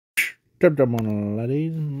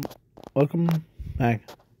Ladies, welcome back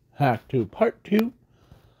to part 2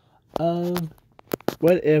 of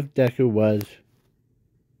What If Deku Was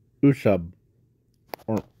Usopp,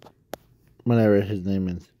 or whatever his name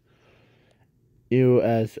is.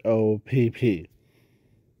 Usopp.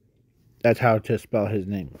 That's how to spell his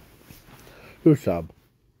name. Usopp.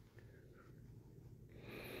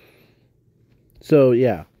 So,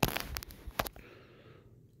 yeah.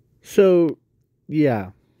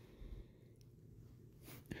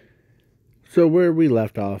 So where we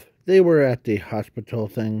left off, they were at the hospital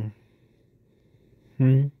thing.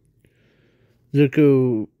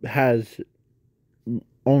 Zuko has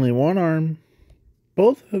only one arm,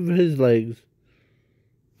 both of his legs,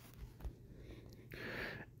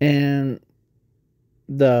 and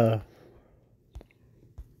the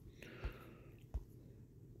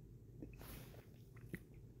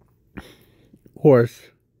horse,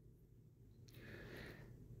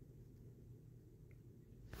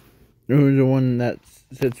 who's the one that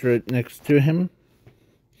sits right next to him,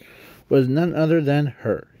 was none other than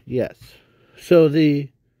her. Yes. So then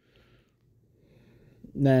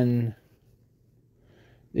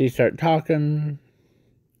they start talking,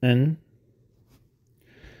 and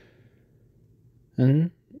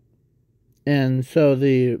so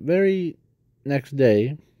the very next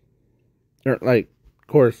day, or of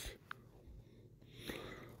course,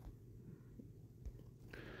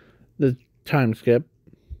 the time skip.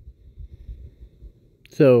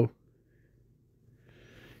 So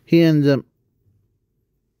he ends up,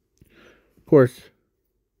 of course,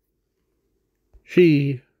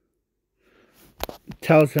 she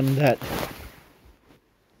tells him that,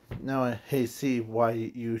 now I see why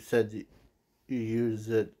you said you use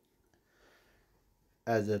it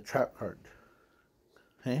as a trap card.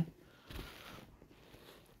 Okay?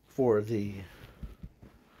 For the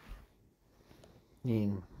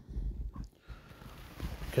meme.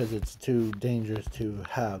 Because it's too dangerous to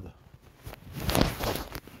have.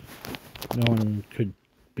 No one could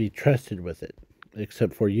be trusted with it,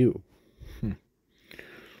 except for you.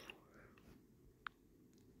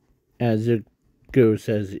 As Zuko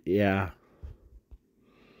says, yeah.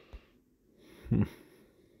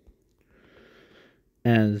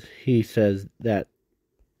 As he says that's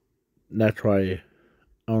why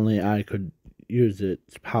only I could use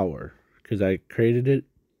its power, because I created it.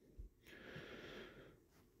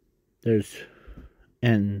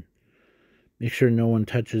 And make sure no one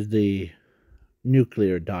touches the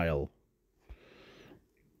nuclear dial,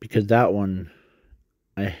 because that one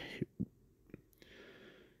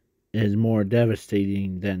is more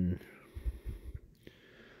devastating than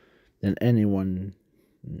anyone.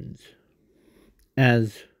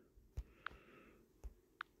 As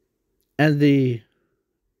the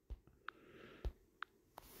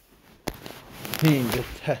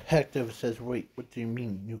detective says, wait, what do you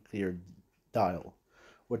mean nuclear dial?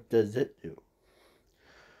 What does it do?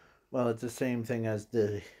 Well, it's the same thing as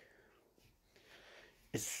it's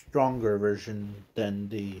stronger version than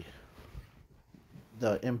the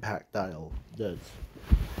impact dial does.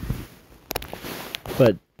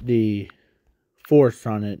 But the force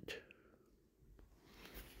on it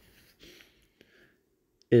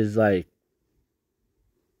is like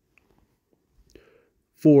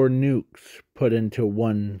 4 nukes put into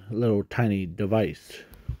one little tiny device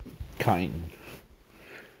kind.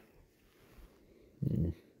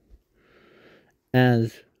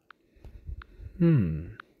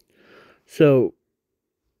 So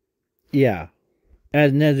yeah,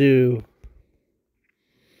 as Nezu,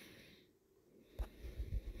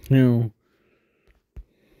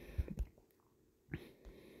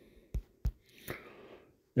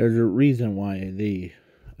 there's a reason why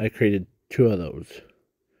I created 2 of those,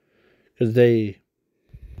 because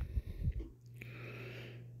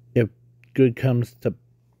if good comes to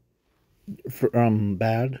from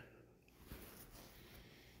bad,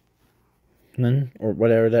 then, or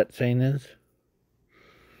whatever that saying is,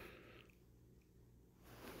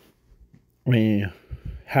 we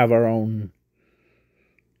have our own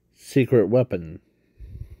secret weapon.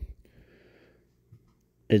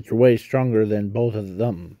 It's way stronger than both of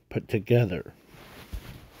them put together.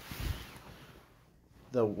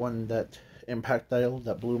 The one that impact dial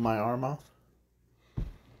that blew my arm off,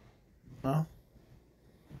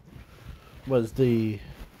 was the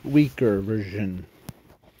weaker version,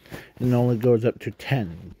 and only goes up to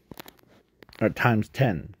 10 or times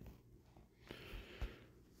 10.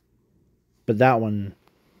 But that one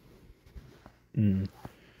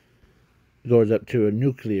goes up to a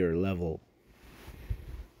nuclear level.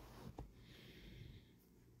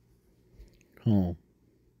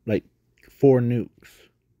 Like 4 nukes.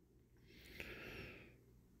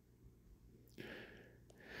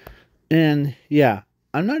 And yeah,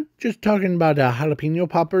 I'm not just talking about a jalapeno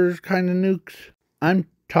poppers kind of nukes. I'm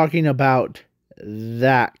talking about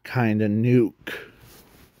that kind of nuke.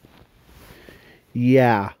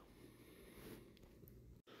 Yeah.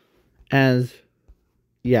 As,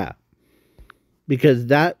 yeah. Because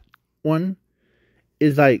that one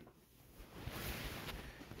is like,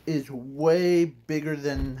 is way bigger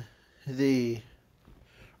than the,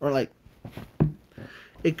 or like,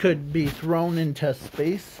 it could be thrown into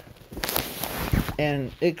space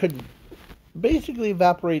and it could basically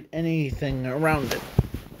evaporate anything around it.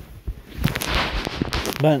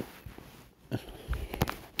 But,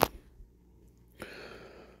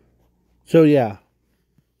 so yeah.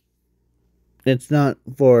 It's not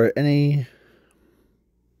for anyone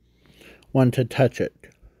to touch it.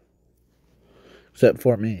 Except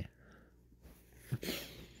for me.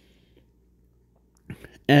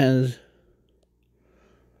 As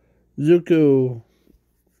Zuko,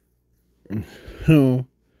 who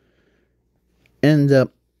ends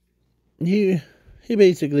up, he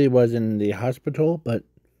basically was in the hospital, but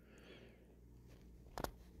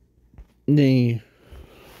the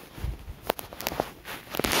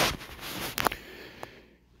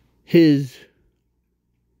his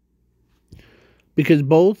because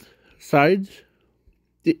both sides,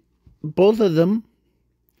 both of them,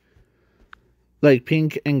 like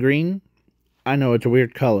pink and green. I know it's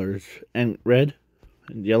weird colors, and red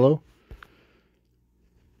and yellow.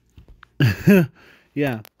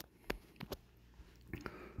 Yeah,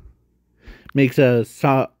 makes or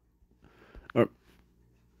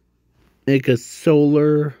make a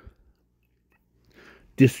solar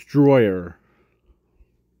destroyer.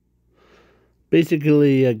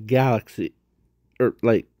 Basically, a galaxy, or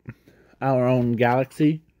like our own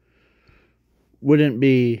galaxy, wouldn't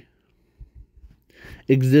be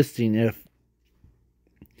existing if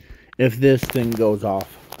this thing goes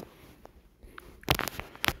off.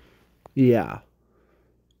 Yeah.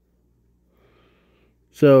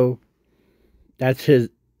 So that's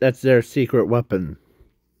their secret weapon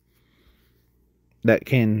that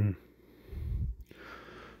can.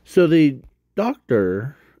 So the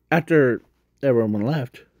doctor, after everyone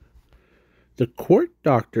left, the court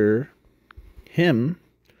doctor, him,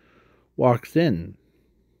 walks in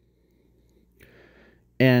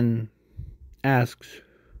and asks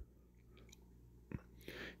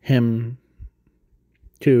him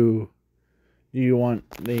to, do you want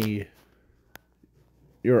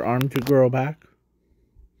your arm to grow back?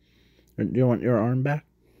 Or do you want your arm back?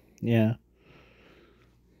 Yeah.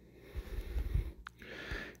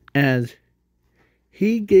 As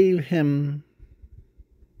he gave him,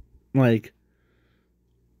 like,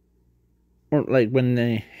 or like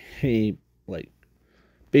when he like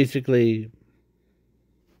basically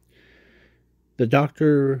the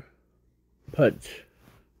doctor puts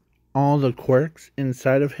all the quirks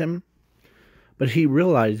inside of him, but he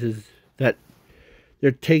realizes that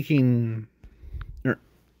they're taking, or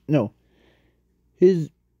no, his,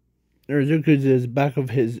 or Zuku's back of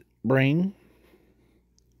his brain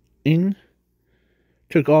in,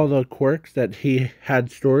 took all the quirks that he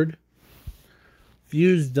had stored,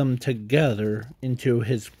 fused them together into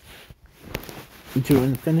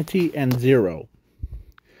infinity and zero.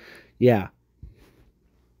 Yeah.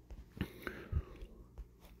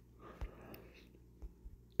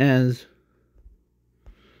 As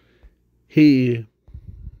he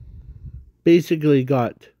basically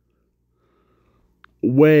got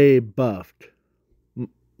way buffed.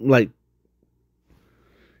 Like,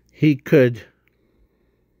 he could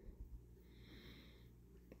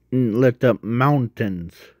lift up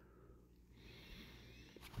mountains.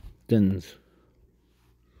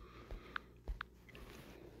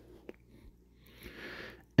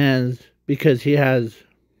 As because he has,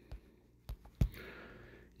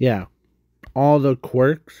 yeah, all the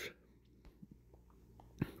quirks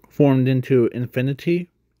formed into infinity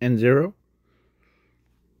and zero,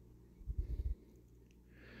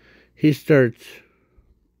 he starts,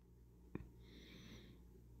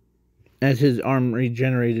 as his arm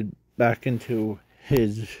regenerated back into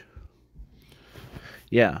his,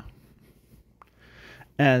 yeah,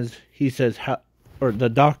 as he says, how, or the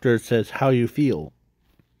doctor says, how you feel.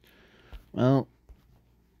 Well,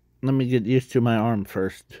 let me get used to my arm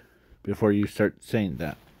first before you start saying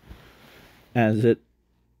that. As it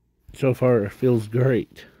so far feels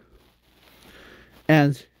great.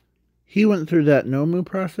 As he went through that Nomu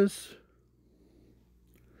process,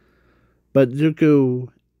 but Zuko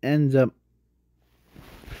ends up,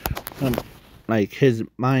 like, his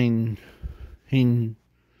mind, he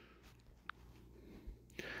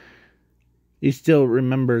still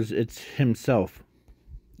remembers it's himself.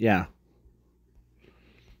 Yeah.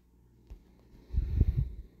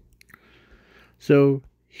 So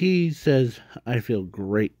he says, I feel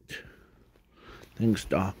great. Thanks,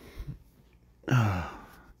 Doc.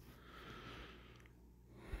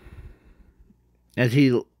 As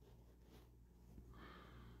he.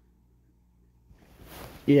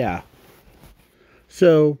 Yeah.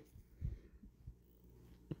 So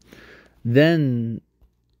then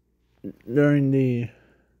during the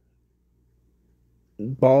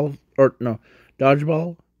ball, or no,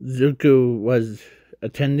 dodgeball, Zuko was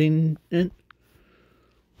attending it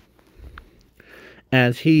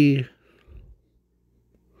as he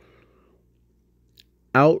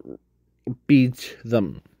outbeats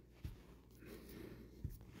them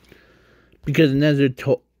because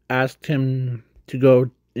asked him to go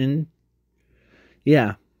in.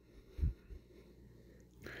 Yeah.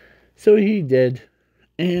 So he did.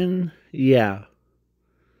 And yeah.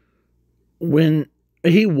 When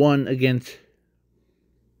he won against,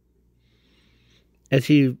 as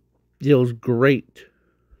he feels great.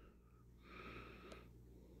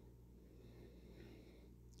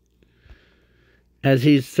 As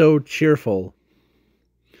he's so cheerful.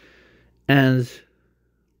 As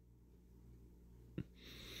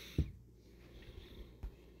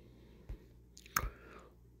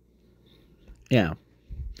yeah.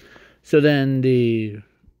 So then they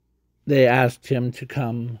asked him to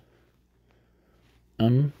come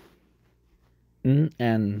and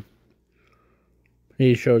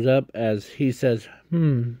he shows up as he says,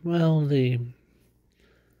 well,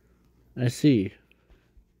 I see.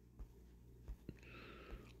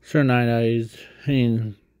 Sir Night Eyes,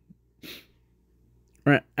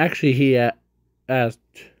 actually he asked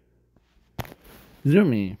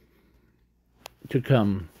Zumi to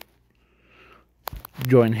come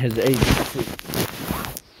join his agency.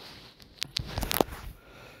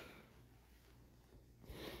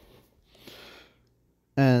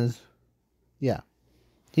 As, yeah,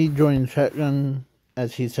 he joins Fatgun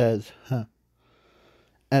as he says,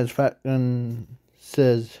 as Fatgun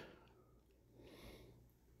says,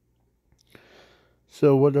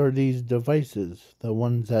 so what are these devices, the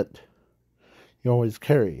ones that you always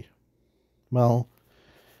carry? Well,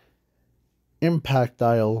 impact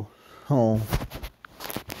dial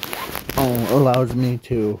allows me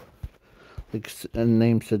to, like a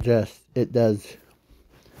name suggests, it does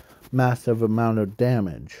massive amount of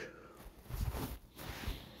damage,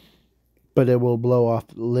 but it will blow off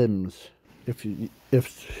limbs if a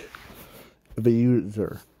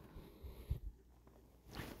user.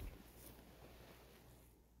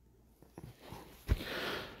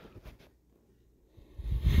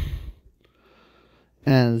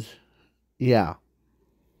 As yeah,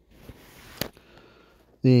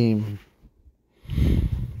 and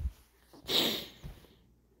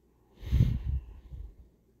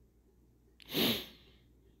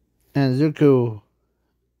Zuko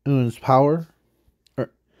owns power, or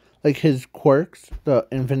like his quirks, the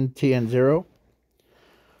Infinity and Zero,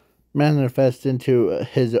 manifest into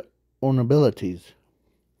his own abilities.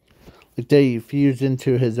 Like they fuse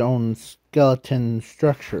into his own skeleton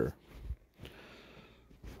structure.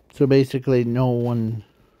 So basically, no one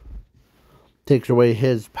takes away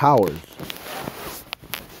his powers.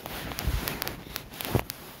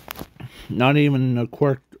 Not even a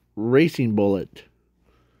quirked racing bullet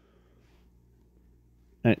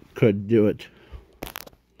that could do it.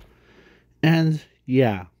 And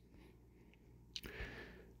yeah.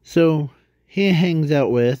 So he hangs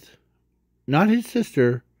out with, not his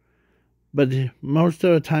sister, but most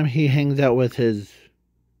of the time he hangs out with his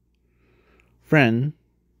friend.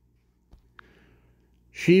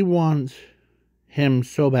 She wants him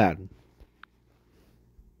so bad.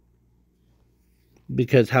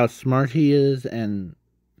 Because how smart he is, and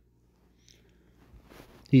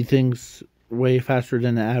he thinks way faster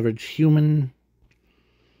than the average human.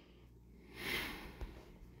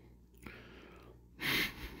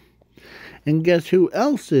 And guess who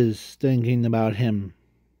else is thinking about him?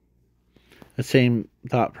 The same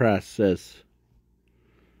thought process.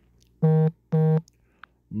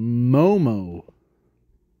 Momo.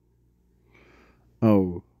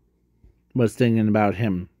 Oh, was thinking about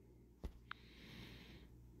him.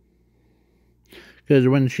 Because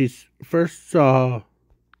when she first saw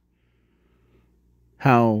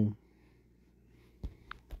how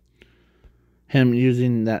him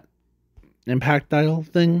using that impact dial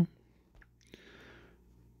thing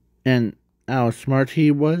and how smart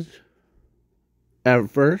he was at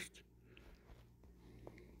first,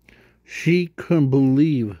 she couldn't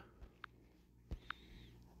believe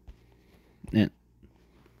it.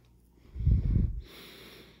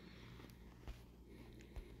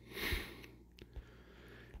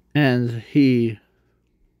 And he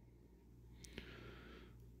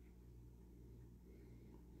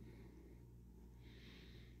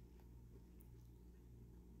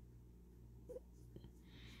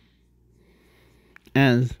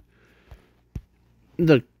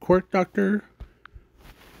the quirk doctor,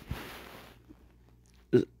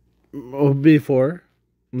 before,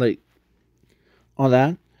 like, all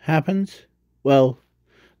that happens, well,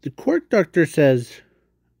 the quirk doctor says,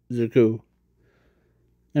 Zuko,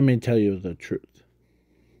 let me tell you the truth.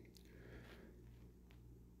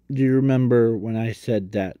 Do you remember when I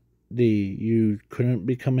said that you couldn't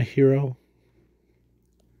become a hero?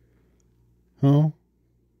 Huh?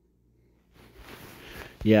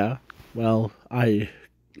 Yeah. Well, I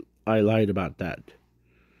lied about that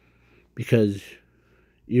because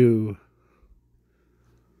you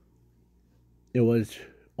it was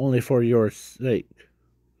only for your sake.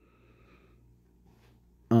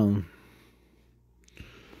 Um,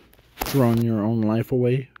 throwing your own life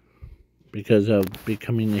away because of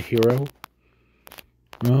becoming a hero.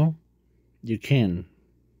 No, you can,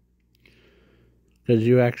 because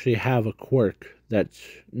you actually have a quirk that's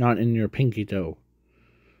not in your pinky toe.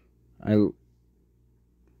 I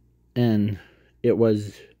and it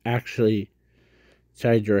was actually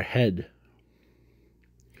inside your head.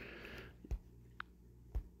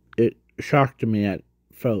 It shocked me at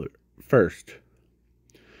first,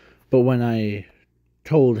 but when I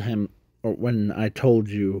told him, or when I told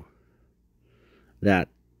you that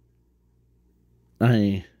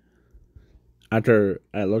I, after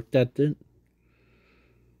I looked at it,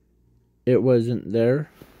 it wasn't there.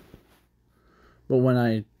 But when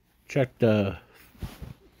I checked it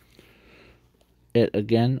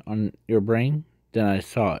again on your brain, then I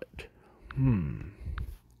saw it.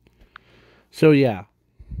 So yeah.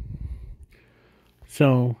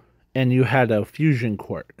 So, and you had a fusion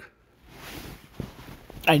quirk.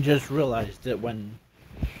 I just realized that when,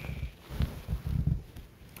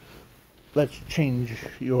 let's change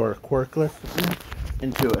your quirk list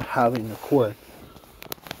into having a quirk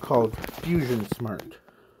called Fusion Smart.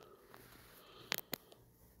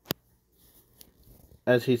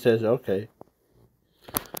 As he says, okay,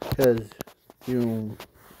 because you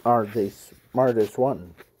are the smartest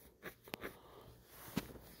one.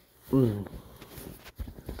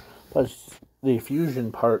 Plus, the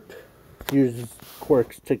fusion part fuses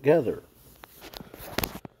quirks together.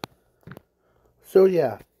 So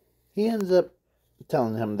yeah, he ends up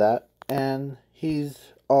telling him that, and he's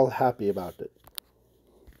all happy about it.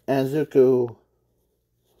 And Zuko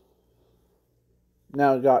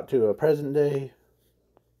now got to a present day.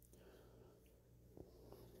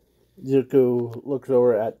 Zuko looks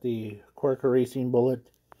over at the quirk erasing bullet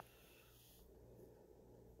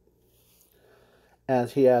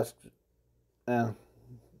as he asks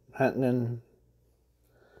Hatton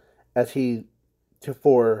as he to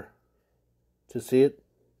see it,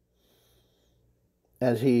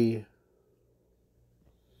 as he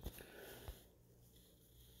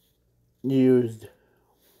used,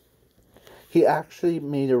 he actually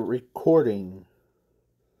made a recording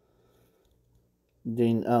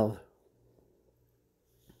of.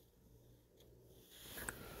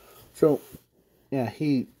 So yeah,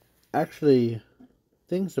 he actually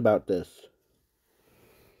thinks about this.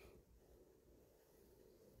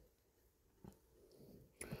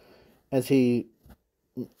 As he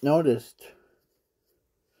noticed,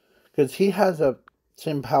 because he has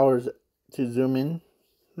same powers to zoom in.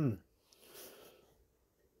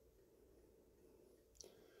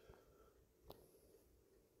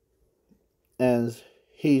 As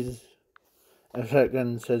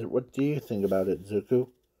Shotgun says, "What do you think about it, Zuko?"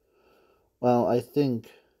 Well, I think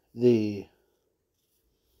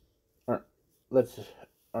or let's,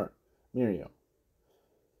 or Miriam.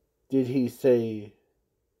 Did he say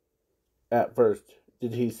at first?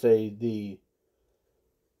 Did he say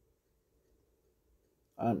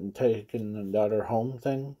I'm taking the daughter home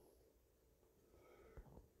thing?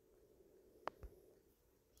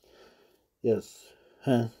 Yes.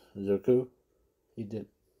 Huh, Zuko? He did.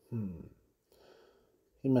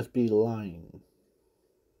 He must be lying.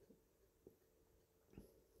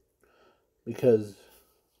 Because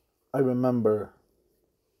I remember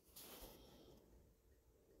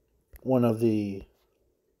one of the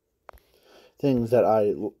things that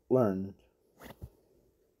I learned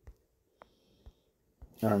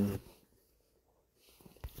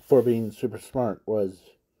for being super smart was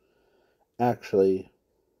actually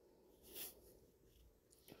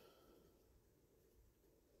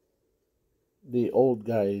the old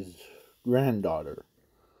guy's granddaughter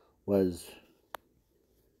was,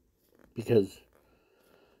 because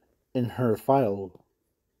in her file,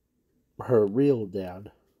 her real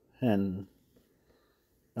dad and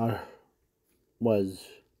was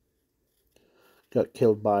got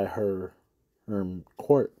killed by her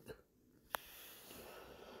court.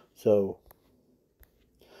 So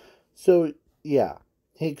yeah,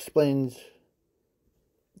 he explains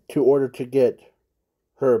to order to get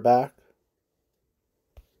her back.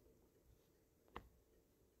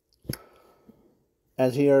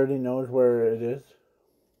 As he already knows where it is.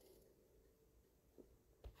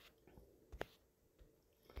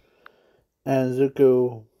 And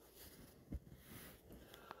Izuku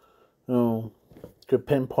could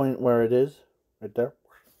pinpoint where it is. Right there.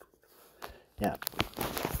 Yeah.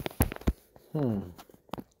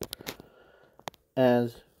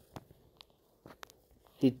 As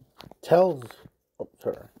he tells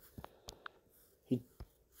he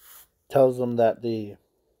tells them that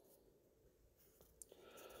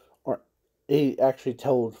he actually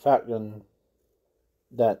told Falcon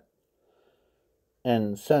that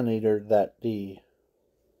and Sun Eater that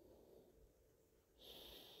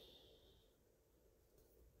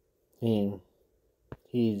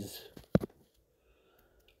he's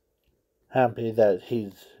happy that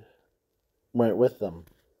he's went with them.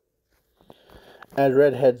 And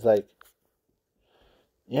Redhead's like,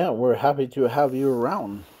 yeah, we're happy to have you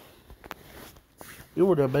around. You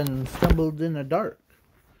would have been stumbled in the dark.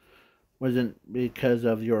 Wasn't because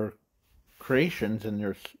of your creations and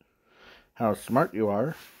your how smart you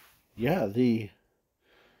are. Yeah, you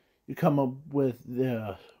come up with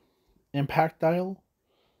the impact dial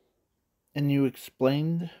and you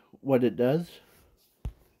explained what it does.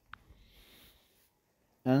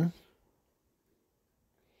 And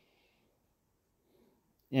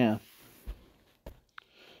yeah.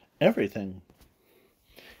 Everything.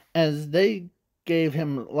 As they gave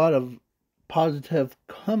him a lot of positive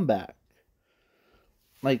comeback.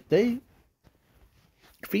 Like they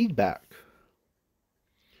feedback.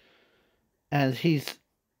 As he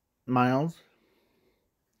smiles.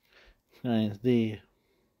 As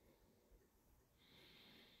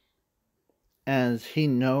he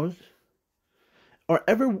knows, or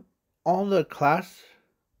all the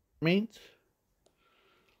classmates,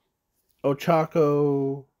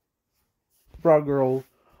 Ochako, Frog Girl,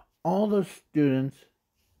 all the students,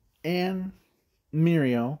 and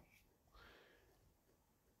Mirio,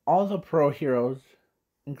 all the pro heroes,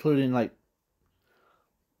 including like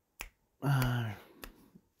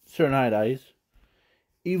Sir Night Eyes,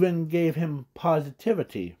 even gave him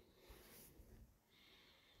positivity.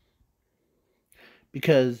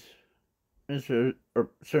 Because Sir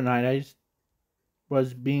Night Eyes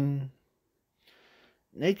was being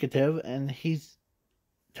negative, and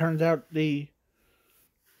turns out the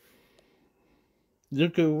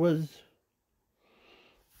Zuko was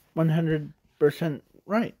 100%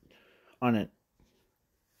 right on it.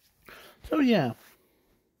 So yeah,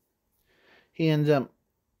 they end up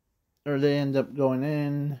going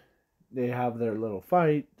in. They have their little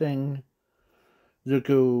fight thing.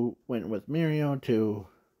 Zuko went with Mirio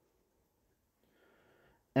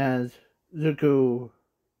as Zuko,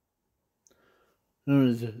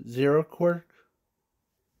 whose zero quirk,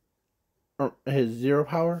 or his zero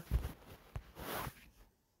power,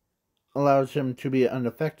 allows him to be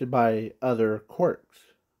unaffected by other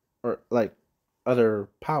quirks, or like other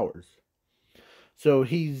powers. So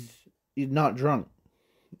he's not drunk,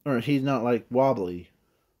 or he's not like wobbly.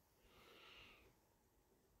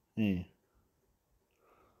 Yeah.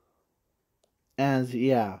 As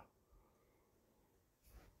yeah,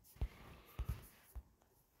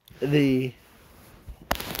 so he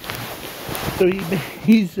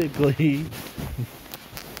basically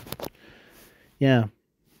yeah,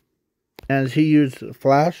 as he used the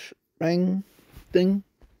flashbang thing.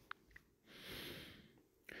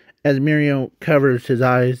 As Mirio covers his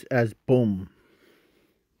eyes as boom.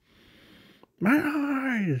 My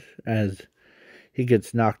eyes! As he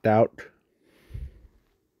gets knocked out.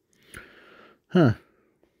 Huh.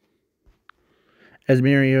 As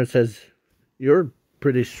Mirio says, you're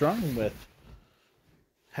pretty strong with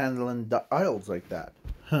handling dials like that.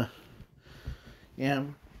 Huh. Yeah.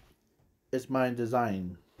 It's my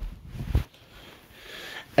design.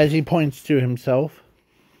 As he points to himself.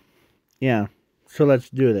 Yeah. So let's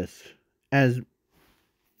do this. As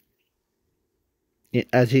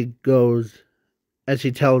he tells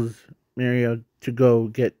Mirio to go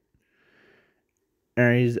get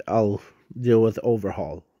Ares, I'll deal with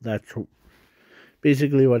Overhaul. That's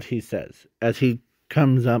basically what he says. As he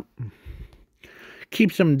comes up,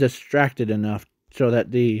 keeps him distracted enough so that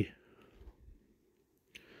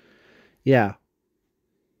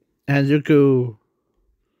Hazuku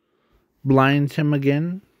blinds him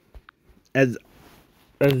again as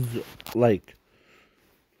like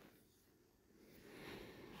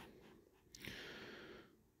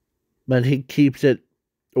but he keeps it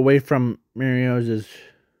away from Mirio's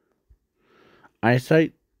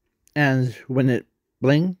eyesight, and when it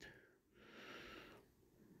blinked,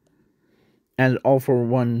 And all for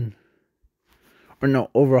one, or no,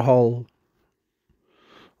 overhaul.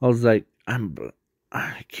 I was like,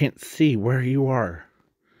 I can't see where you are.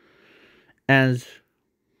 As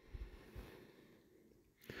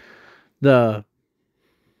the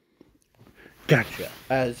gotcha.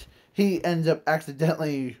 As he ends up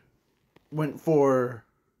accidentally went for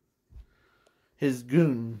his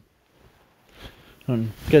goon.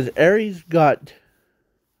 Because Ares got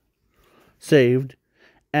saved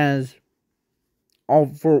as all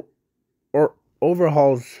for or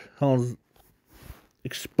overhauls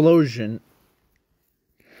explosion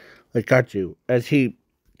like got you as he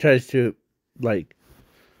tries to like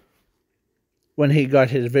when he got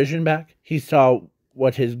his vision back he saw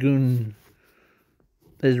what his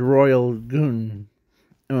royal goon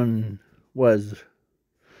was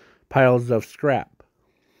piles of scrap.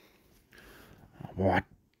 What?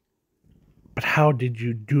 But how did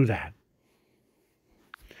you do that?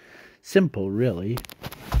 Simple, really.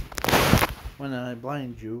 When I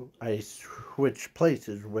blind you, I switch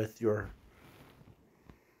places with your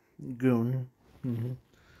goon.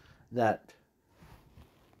 That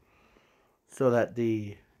so that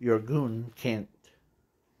your goon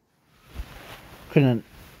couldn't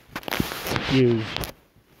use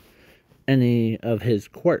any of his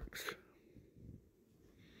quirks.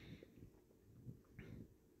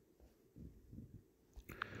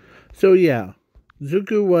 So yeah,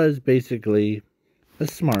 Zuko was basically the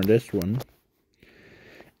smartest one.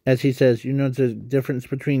 As he says, you know the difference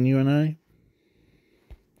between you and I?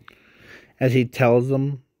 As he tells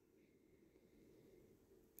them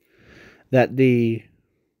that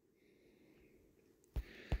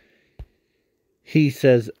he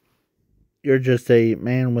says, you're just a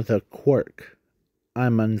man with a quirk.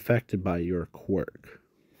 I'm unaffected by your quirk.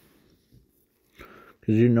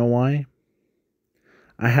 Because you know why?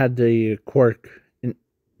 I had the quirk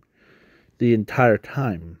the entire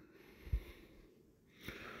time.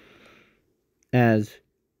 As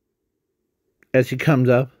he comes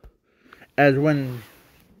up, as when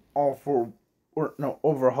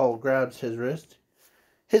Overhaul grabs his wrist,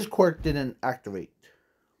 his quirk didn't activate.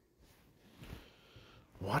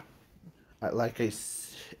 What?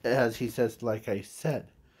 As he says, like I said,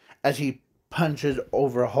 as he punches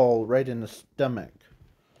Overhaul right in the stomach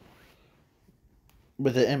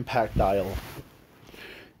with an impact dial,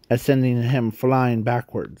 as sending him flying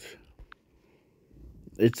backwards.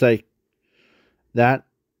 It's like that.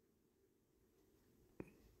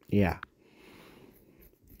 Yeah.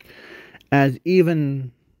 As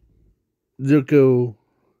even Zuko.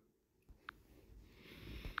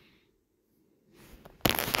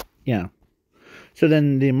 Yeah. So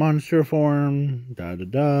then the monster form.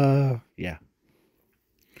 Yeah.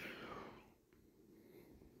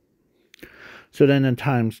 So then a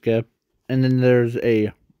time skip. And then there's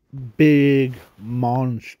a big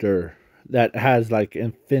monster that has like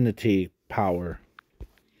infinite power.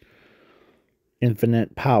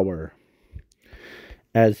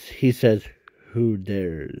 As he says, who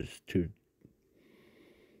dares to?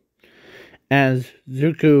 As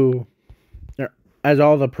Zuko, as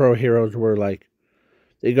all the pro heroes were like,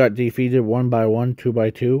 they got defeated one by one, two by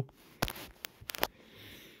two.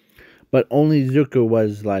 But only Zuko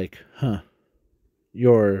was like,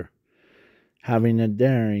 you're having a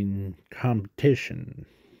daring competition.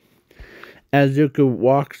 As Zuko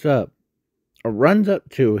walks up, or runs up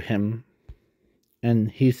to him,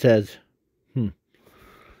 and he says,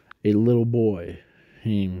 a little boy,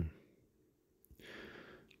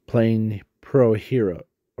 playing pro hero,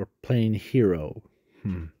 or playing hero.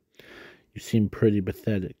 You seem pretty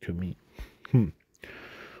pathetic to me.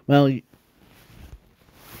 Well,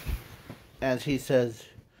 as he says,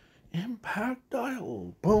 impact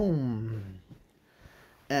dial, boom.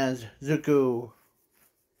 As Zuko,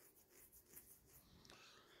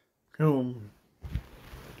 who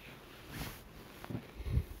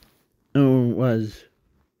was,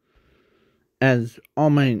 as All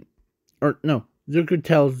Might, or no, Zuko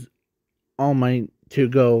tells All Might to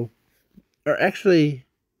go, or actually,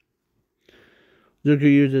 Zuko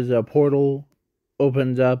uses a portal,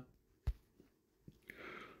 opens up,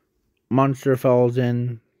 monster falls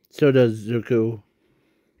in, so does Zuko,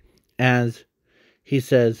 as he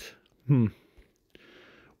says,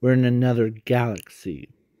 we're in another galaxy.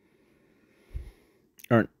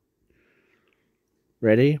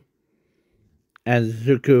 Ready? As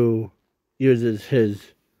Zuko uses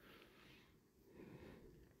his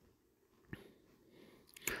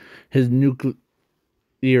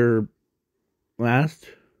nuclear blast,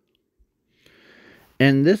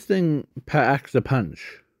 and this thing packs a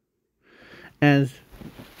punch, as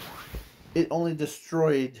it only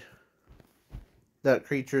destroyed that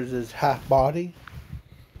creatures is half body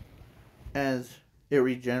as it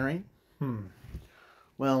regenerates.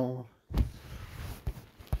 Well,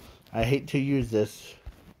 I hate to use this,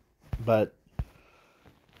 but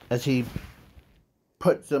as he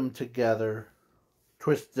puts them together,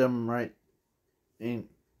 twists them right in,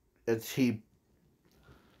 as he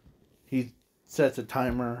sets a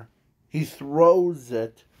timer, he throws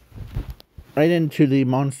it right into the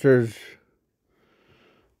monster's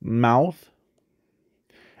mouth.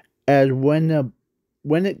 As when it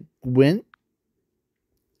went,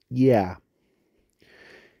 yeah,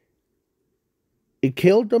 it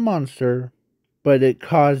killed the monster, but it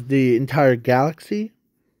caused the entire galaxy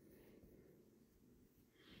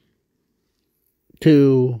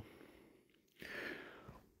to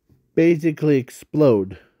basically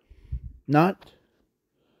explode. Not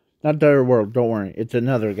their world, don't worry. It's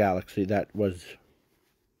another galaxy that was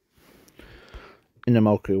in the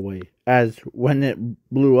Milky Way. As when it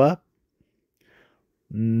blew up,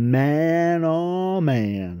 man, oh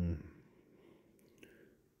man.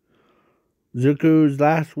 Zuko's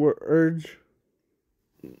last words,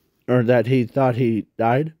 or that he thought he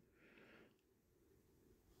died,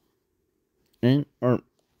 or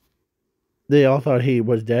they all thought he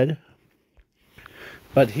was dead.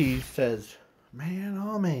 But he says, man,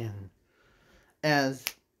 oh man, as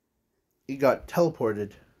he got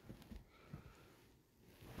teleported.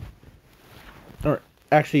 Or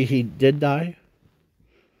actually, he did die,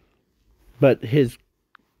 but his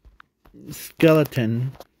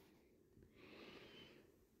skeleton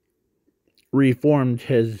reformed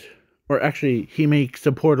his, or actually, he makes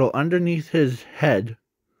a portal underneath his head.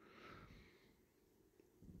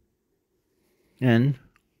 And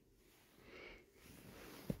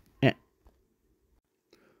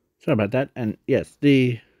sorry about that. And yes,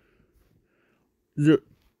 the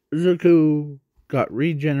Zuko got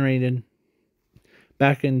regenerated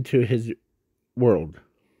back into his world,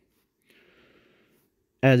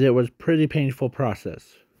 as it was pretty painful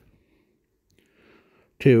process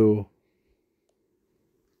to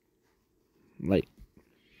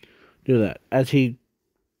do that, as he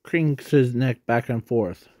crinks his neck back and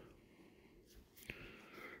forth.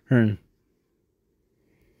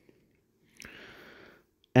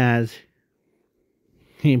 As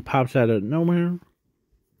he pops out of nowhere,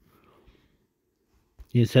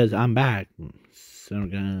 he says, I'm back. So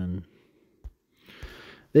again,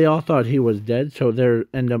 they all thought he was dead, so they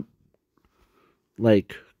end up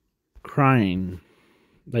crying,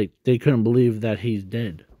 they couldn't believe that he's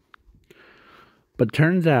dead. But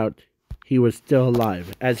turns out he was still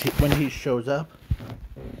alive. When he shows up,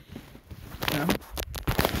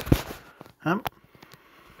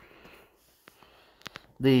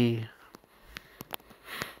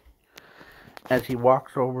 as he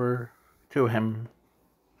walks over to him,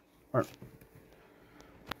 or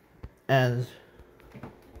as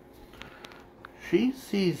she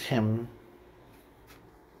sees him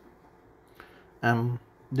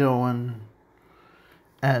doing,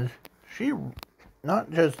 as she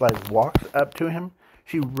not just walks up to him,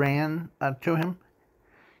 she ran up to him,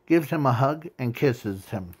 gives him a hug, and kisses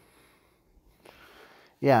him.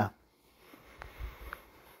 Yeah.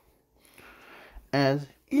 It's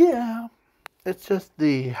just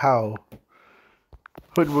how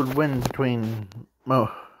Hood would win between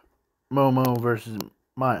Momo versus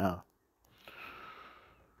Maya.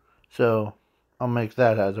 So, I'll make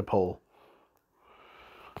that as a poll.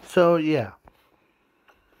 So, yeah.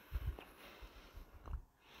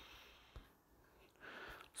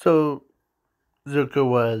 So, Zuko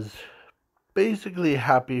was basically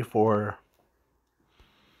happy to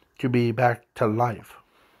be back to life.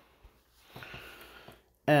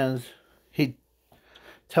 As he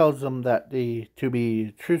tells them that to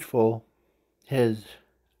be truthful, his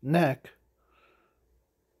neck,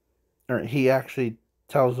 or he actually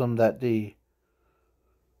tells them that the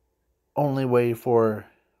only way to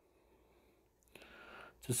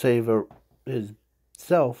save his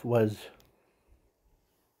self was.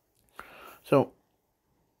 So,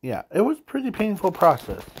 yeah, it was a pretty painful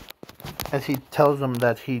process. As he tells them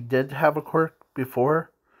that he did have a quirk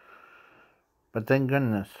before, but thank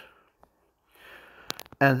goodness.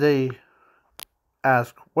 And they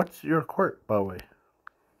ask, what's your quirk, by the way?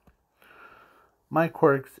 My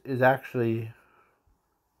quirks is actually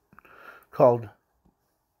called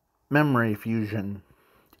memory fusion.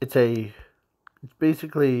 It's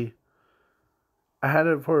basically, I had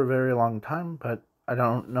it for a very long time, but I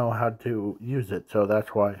don't know how to use it, so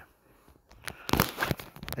that's why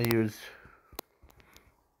I use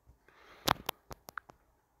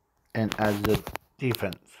and as a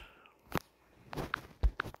defense.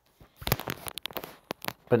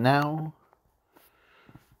 But now,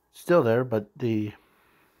 still there, but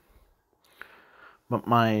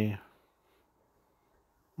my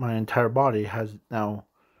entire body has now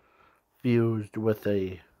fused with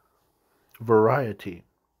a variety.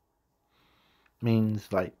 Means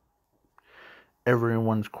like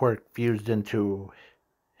everyone's quirk fused into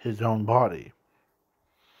his own body.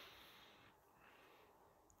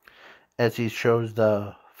 As he shows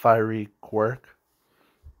the fiery quirk,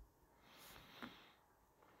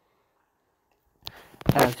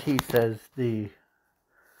 as he says and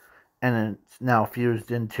it's now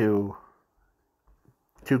fused into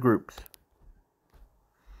two groups.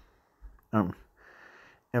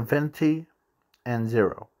 Infinity and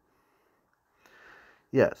Zero.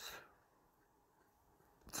 Yes.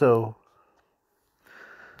 So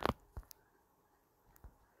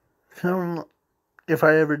if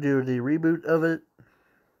I ever do the reboot of it,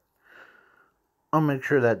 I'll make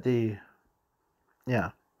sure that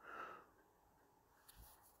yeah.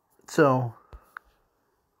 So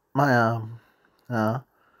my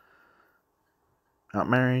got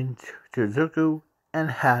married to Izuku and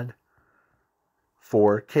had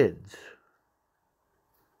 4 kids.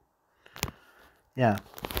 Yeah.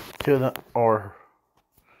 2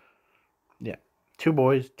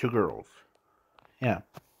 boys, 2 girls. Yeah.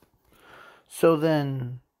 So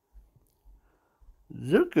then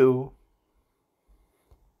Zuko,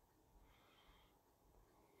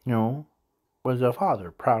 was a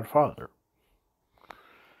father, proud father.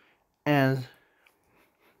 And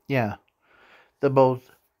yeah, the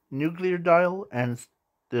both nuclear dial and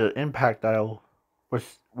the impact dial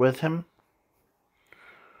was with him.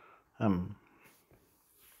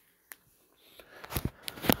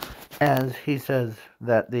 As he says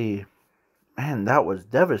that that was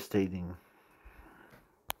devastating.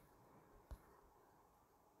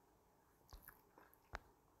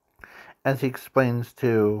 As he explains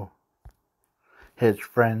to his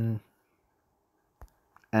friend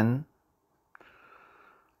and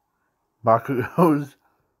Bakugo's,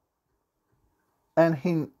 and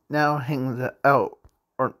he now hangs out,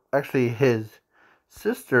 or actually his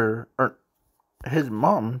sister, or his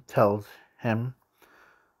mom tells him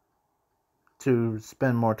to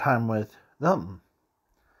spend more time with them.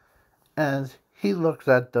 As he looks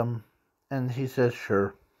at them and he says,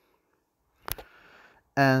 sure.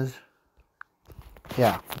 As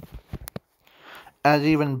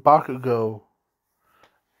even Bakugo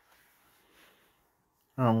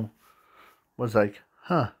was like,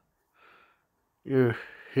 huh, you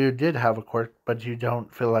did have a quirk, but you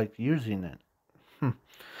don't feel like using it.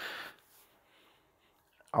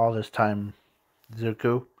 All this time,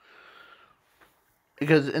 Zuko.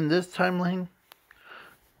 Because in this timeline,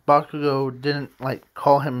 Bakugo didn't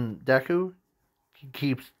call him Deku. He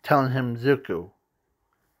keeps telling him Zuko.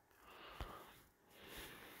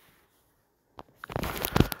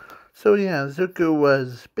 So yeah, Zuko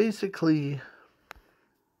was basically,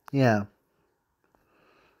 but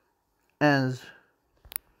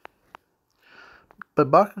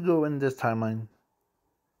Bakugo in this timeline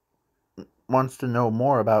wants to know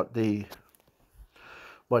more about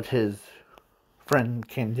what his friend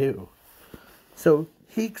can do. So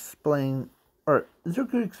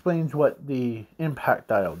Zuko explains what the impact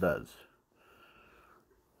dial does.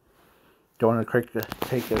 Do you want to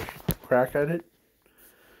take a crack at it?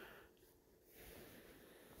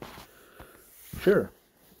 Sure.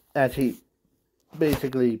 As he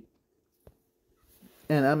basically,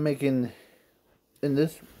 and I'm making, in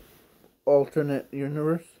this alternate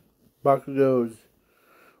universe, Bakugo's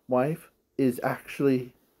wife is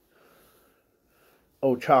actually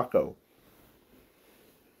Ochako.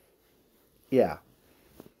 Yeah.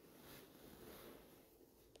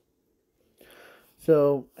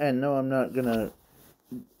 So, and no, I'm not gonna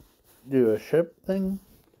do a ship thing.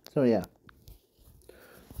 So yeah.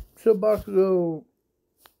 So Bakugo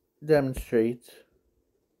demonstrates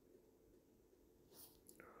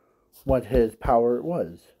what his power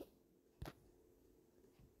was.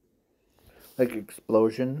 Like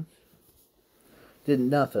explosions. Did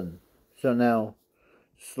nothing. So now,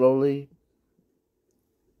 slowly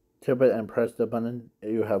tip it and press the button.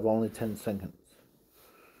 You have only 10 seconds.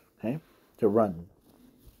 Okay? To run.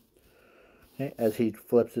 Okay? As he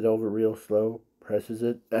flips it over real slow, presses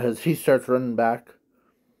it. As he starts running back,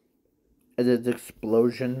 as its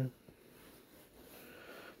explosion.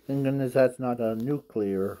 Thank goodness that's not a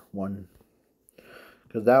nuclear one.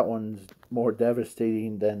 Because that one's more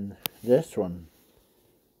devastating than this one.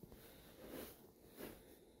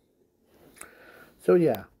 So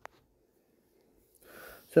yeah.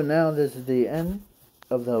 So now this is the end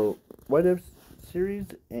of the What If series.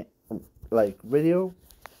 Video.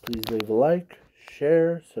 Please leave a like,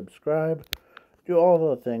 share, subscribe, do all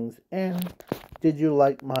the things. And did you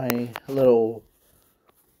like my little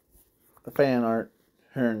fan art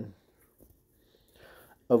turn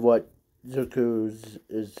of what Zuku's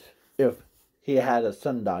is if he had a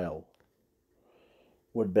sundial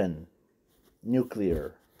would have been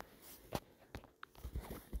nuclear?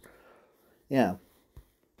 Yeah,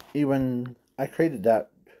 even I created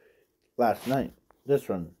that last night. This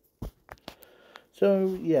one.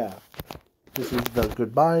 So yeah, this is the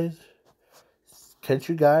goodbyes. Catch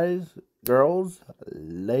you guys, girls,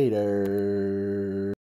 later.